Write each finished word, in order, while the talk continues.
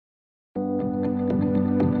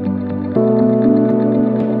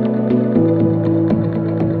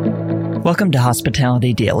Welcome to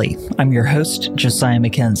Hospitality Daily. I'm your host, Josiah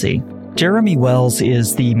McKenzie. Jeremy Wells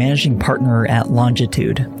is the managing partner at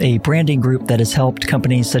Longitude, a branding group that has helped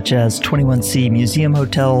companies such as 21C Museum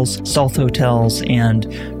Hotels, South Hotels, and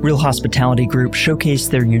Real Hospitality Group showcase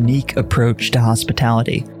their unique approach to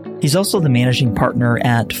hospitality. He's also the managing partner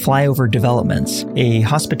at Flyover Developments, a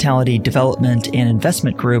hospitality development and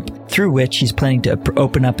investment group through which he's planning to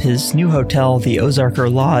open up his new hotel, the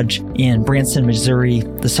Ozarker Lodge, in Branson, Missouri,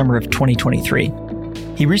 the summer of 2023.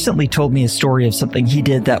 He recently told me a story of something he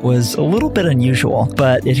did that was a little bit unusual,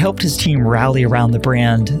 but it helped his team rally around the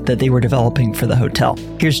brand that they were developing for the hotel.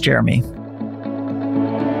 Here's Jeremy.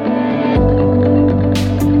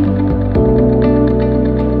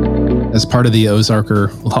 As part of the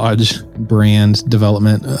Ozarker Lodge brand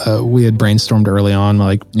development, we had brainstormed early on,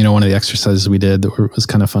 one of the exercises we did that was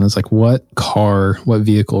kind of fun is what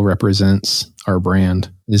vehicle represents our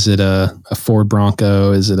brand? Is it a Ford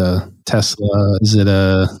Bronco? Is it a Tesla? Is it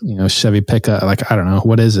a Chevy pickup? I don't know.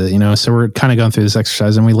 What is it? So we're kind of going through this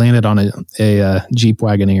exercise, and we landed on a Jeep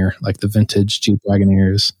Wagoneer, the vintage Jeep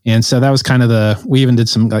Wagoneers. And so that was kind of we even did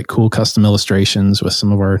some cool custom illustrations with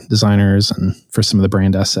some of our designers and for some of the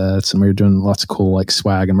brand assets. And we were doing lots of cool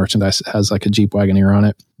swag and merchandise that has a Jeep Wagoneer on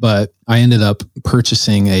it. But I ended up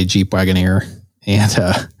purchasing a Jeep Wagoneer,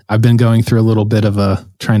 and I've been going through a little bit of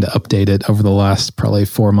trying to update it over the last probably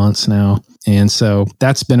 4 months now. And so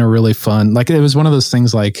that's been a really fun, it was one of those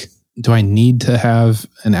things do I need to have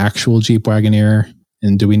an actual Jeep Wagoneer?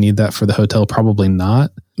 And do we need that for the hotel? Probably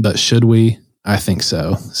not. But should we? I think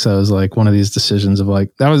so. So it was one of these decisions of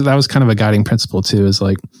that was kind of a guiding principle too, is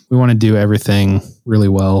we want to do everything really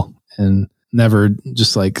well and never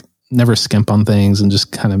just never skimp on things and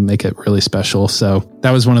just kind of make it really special. So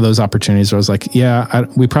that was one of those opportunities where I was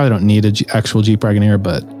we probably don't need an actual Jeep Wagoneer,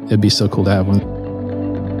 but it'd be so cool to have one.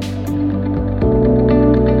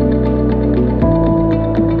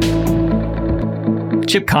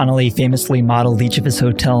 Chip Connolly famously modeled each of his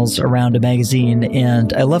hotels around a magazine,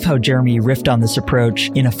 and I love how Jeremy riffed on this approach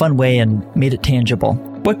in a fun way and made it tangible.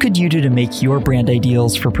 What could you do to make your brand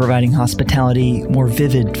ideals for providing hospitality more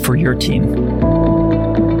vivid for your team?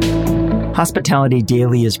 Hospitality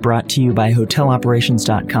Daily is brought to you by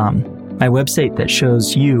hoteloperations.com, my website that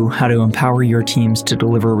shows you how to empower your teams to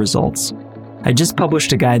deliver results. I just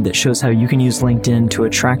published a guide that shows how you can use LinkedIn to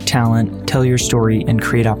attract talent, tell your story, and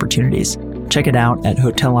create opportunities. Check it out at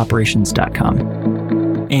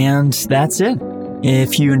hoteloperations.com. And that's it.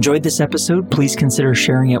 If you enjoyed this episode, please consider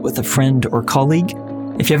sharing it with a friend or colleague.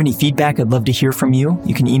 If you have any feedback, I'd love to hear from you.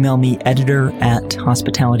 You can email me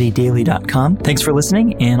editor@hospitalitydaily.com. Thanks for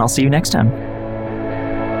listening, and I'll see you next time.